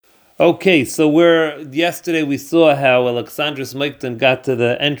Okay, so yesterday we saw how Alexandros Moikton got to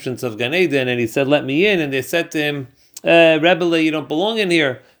the entrance of Gan Eden and he said, "Let me in," and they said to him, "Rebbe, you don't belong in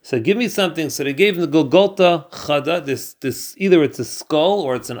here. So give me something." So they gave him the Golgotha Chada, this either it's a skull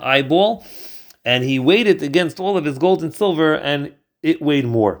or it's an eyeball, and he weighed it against all of his gold and silver, and it weighed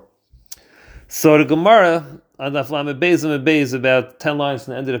more. So the Gemara on the Aflam Beis about 10 lines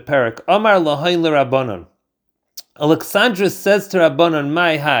from the end of the parak. Amar Lahain LeRabbanon. Alexandros says to Rabbanon,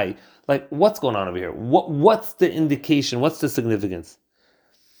 "My hi." Like, what's going on over here? What's the indication? What's the significance?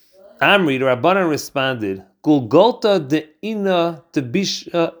 Amri, the Rabbanan responded, Golgotha de ina de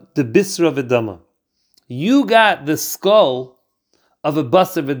bisra v'dama. You got the skull of a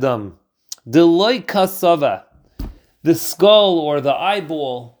basar v'dam. Deloi kasava. The skull or the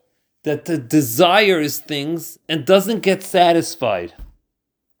eyeball that desires things and doesn't get satisfied.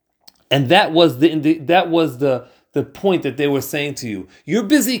 And that was the point that they were saying to you. You're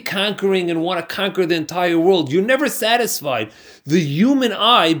busy conquering and want to conquer the entire world. You're never satisfied. The human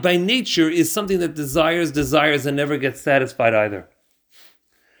eye, by nature, is something that desires, and never gets satisfied either.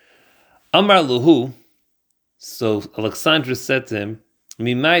 Amar Luhu, so Alexandros said to him,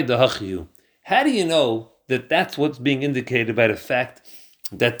 Mimai dahachiyu. How do you know that that's what's being indicated by the fact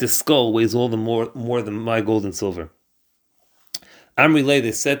that the skull weighs all the more than my gold and silver? Amri Lei,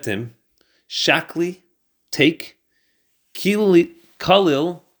 they said to him, Shakli, take,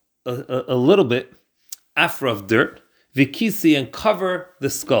 Kalil, a little bit, afra of dirt, vikisi, and cover the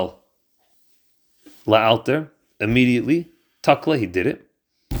skull. La'alter, immediately, takla, he did it.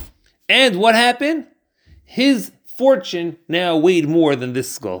 And what happened? His fortune now weighed more than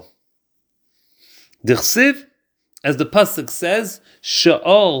this skull. Dichsiv, as the pasuk says,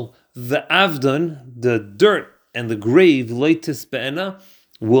 sha'ol the avdon, the dirt and the grave, leitis be'ena,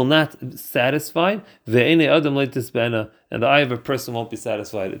 will not satisfy, ve'ene adam leitis be'ena, and the eye of a person won't be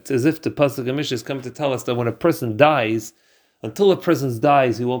satisfied. It's as if the pasuk and Mishnah is coming to tell us that when a person dies, until a person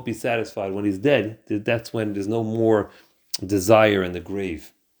dies, he won't be satisfied. When he's dead, that's when there's no more desire in the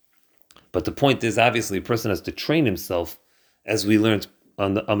grave. But the point is, obviously, a person has to train himself, as we learned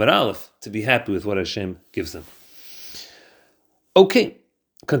on the Amar Aleph, to be happy with what Hashem gives him. Okay,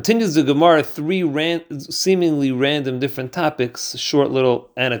 continues the Gemara, three seemingly random different topics, short little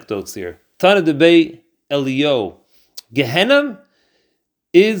anecdotes here. Tana debei Elio. Gehenna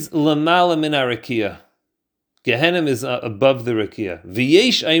is lamala min arakia. Gehenna is above the rakia.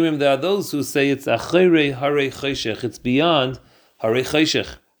 V'yesh aimim, there are those who say it's achere hare chayshech, it's beyond hare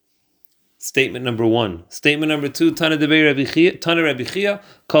chayshech. Statement number one. Statement number two, Tana Rabbi Chia,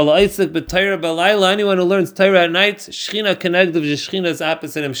 Kol Isaac b'Torah b'layla, anyone who learns Torah at night, Shechina connected with Shechina is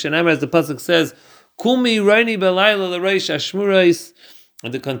opposite him. Shenamar, as the pasuk says, Kumi raini b'layla l'reish ashmurais,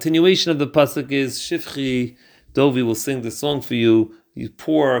 and the continuation of the pasuk is, Shifchi, Dovi will sing the song for you, you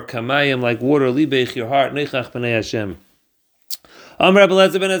pour kamayim like water, libech your heart, nechach b'nei Hashem. Amar Rabbi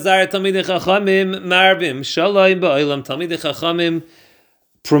Elazar ben Azariah, Talmidei Chachamim marbim, Shalom ba'olam, Talmidei Chachamim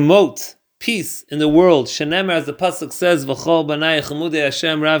promote peace in the world. Shenemar, as the pasuk says, "V'chol banayich chamudei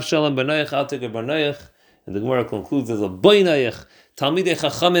Hashem Rav Shalom banayich al teger banayich," and the Gemara concludes as a boinayich. Talmidei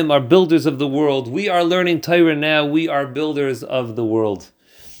Chachamim are builders of the world. We are learning Torah now. We are builders of the world.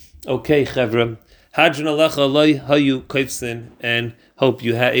 Okay, Chevra, Hadron Alecha Loi Hayu Kaifsin, and hope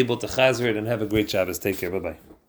you are able to chazer it and have a great Shabbos. Take care. Bye bye.